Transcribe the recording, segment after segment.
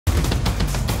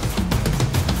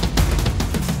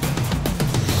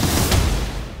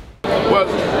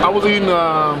I was eating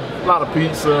a lot of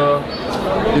pizza.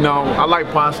 You know, I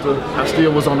like pasta. I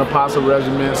still was on the pasta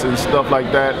regimens and stuff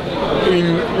like that.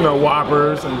 Eating, you know,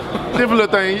 Whoppers and different little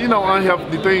things, you know,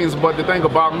 unhealthy things. But the thing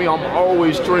about me, I'm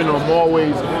always training. I'm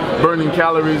always burning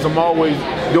calories. I'm always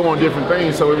doing different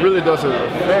things. So it really doesn't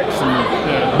affect me.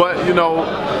 But, you know,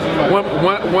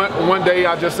 one day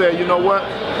I just said, you know what?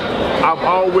 I've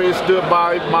always stood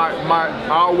by my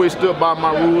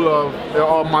rule of,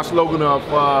 or my slogan of,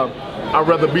 I'd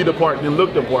rather be the part than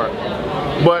look the part.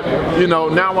 But, you know,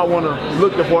 now I want to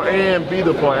look the part and be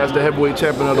the part as the heavyweight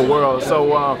champion of the world.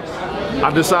 So I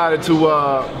decided to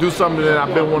do something that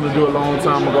I've been wanting to do a long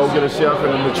time ago, get a chef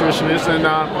and a nutritionist, and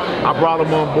I brought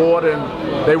them on board, and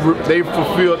they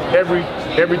fulfilled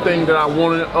everything that I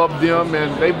wanted of them,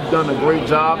 and they've done a great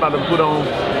job. I've put on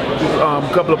a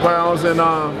couple of pounds, and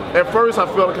at first I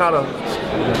felt kind of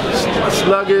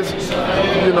sluggish,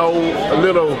 you know, a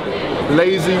little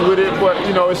lazy with it, but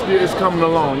you know, it's coming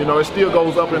along. You know, it still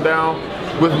goes up and down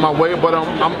with my weight, but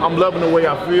I'm loving the way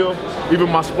I feel. Even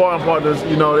my sparring partners,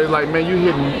 you know, they're like, man, you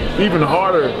hitting even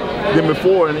harder than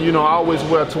before. And you know, I always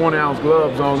wear 20-ounce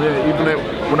gloves on there. Even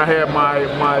when I had my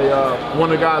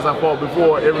one of the guys I fought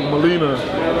before, Eric Molina,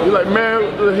 you're like, man,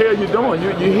 what the hell you doing?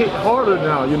 You hit harder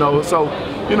now, you know. So,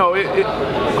 you know, it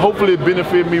hopefully it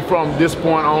benefited me from this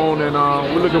point on, and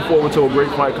we're looking forward to a great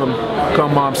fight come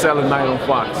Saturday night on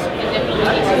Fox.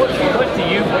 What do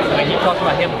you? I mean, you talked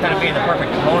about him kind of being the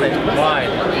perfect opponent. Why?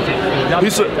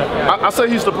 I say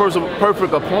he's the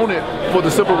perfect opponent for the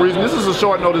simple reason. This is a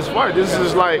short notice fight. This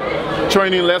is like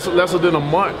training lesser than a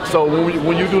month. So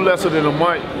when you do lesser than a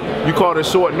month, you call it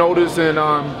short notice, and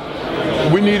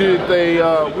we needed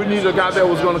a guy that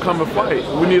was going to come and fight.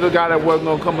 We needed a guy that wasn't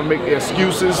going to come and make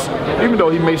excuses, even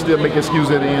though he may still make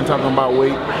excuses at the end talking about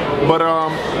weight. But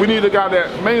we need a guy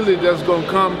that mainly that's going to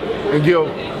come and give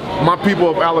my people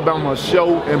of Alabama a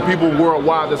show, and people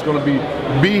worldwide that's going to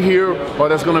be here or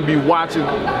that's going to be watching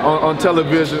on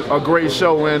television a great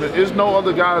show. And there's no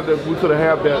other guy that we could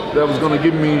have had that was going to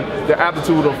give me the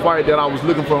attitude of fight that I was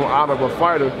looking for out of a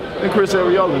fighter than Chris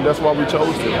Arreola, and that's why we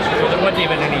chose him. So there wasn't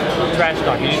even any trash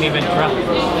talk. You didn't even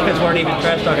weren't even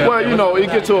trash talking. Well, you know, it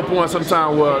gets to a point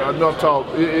sometimes where enough talk.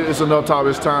 It's enough talk.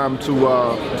 It's time to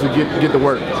get to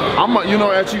work. You know,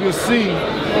 as you can see,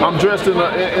 I'm dressed in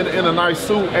a nice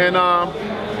suit, and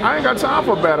I ain't got time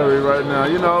for battery right now.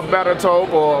 You know, batter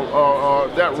talk or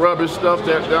that rubbish stuff.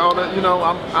 All that. You know,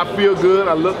 I feel good.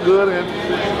 I look good, and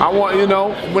I want, you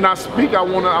know, when I speak, I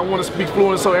want to speak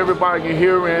fluent so everybody can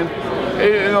hear. And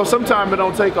you know, sometimes it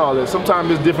don't take all this.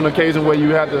 Sometimes it's different occasions where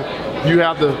you have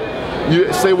to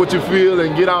say what you feel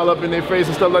and get all up in their face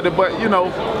and stuff like that. But you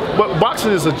know,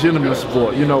 boxing is a gentleman's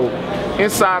sport. You know,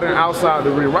 inside and outside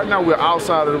the ring. Right now we're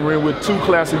outside of the ring with two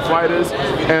classy fighters,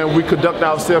 and we conduct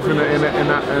ourselves in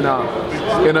an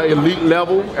elite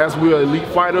level as we're elite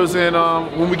fighters. And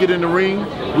when we get in the ring,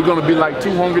 we're gonna be like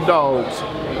two hungry dogs,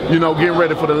 you know, getting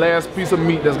ready for the last piece of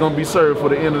meat that's gonna be served for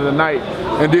the end of the night.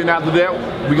 And then after that,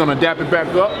 we're gonna dap it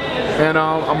back up. And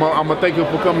I'm gonna thank him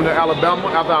for coming to Alabama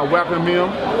after I welcome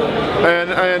him,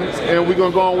 and we're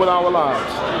gonna go on with our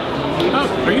lives.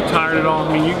 Are you tired at all?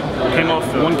 I mean, you came off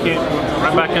one kick,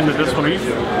 right back into this one. Are you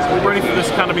ready for this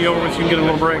to kind of be over with so you can get a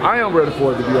little break? I am ready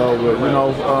for it to be over with. You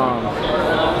know,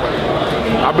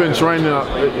 I've been training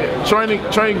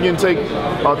can take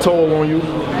a toll on you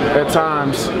at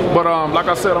times. But like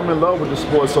I said, I'm in love with the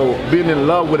sport. So being in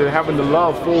love with it, having the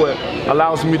love for it,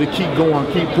 allows me to keep going,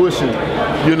 keep pushing.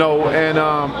 You know, and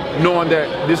knowing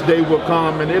that this day will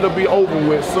come and it'll be over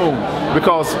with soon.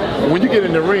 Because when you get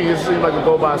in the ring, it seems like it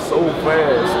go by so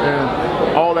fast, and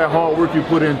all that hard work you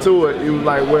put into it, it was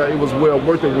like, well, it was well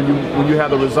worth it when you have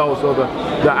the results or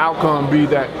the outcome be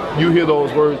that you hear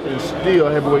those words and still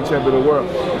heavyweight champion of the world.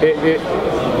 It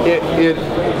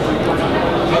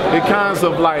kind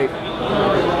of like,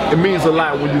 it means a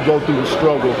lot when you go through the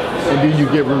struggle and then you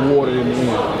get rewarded in the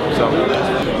end. So,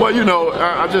 well, you know,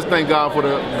 I just thank God for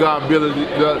the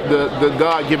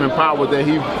God-given power that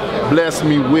He blessed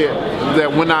me with.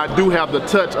 That when I do have the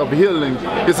touch of healing,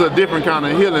 it's a different kind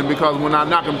of healing, because when I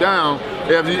knock them down,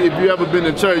 if you ever been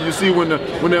in church, you see when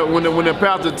the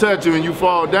pastor touch you and you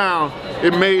fall down,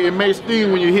 it may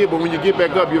sting when you hit, but when you get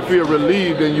back up, you feel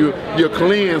relieved and you're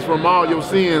cleansed from all your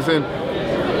sins. And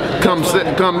come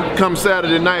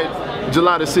Saturday night,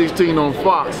 July the 16th on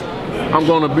Fox, I'm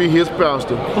going to be his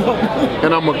pastor,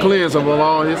 and I'm going to cleanse him of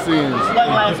all his sins. One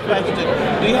last question.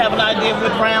 Do you have an idea of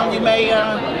which round you may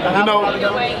you know,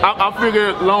 I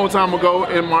figured a long time ago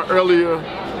in my earlier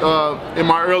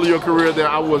career that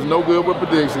I was no good with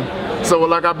prediction. So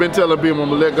like I've been telling people, I'm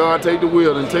going to let God take the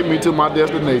wheel and take me to my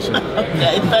destination.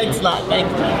 Okay, thanks a lot.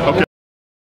 Thanks. Okay.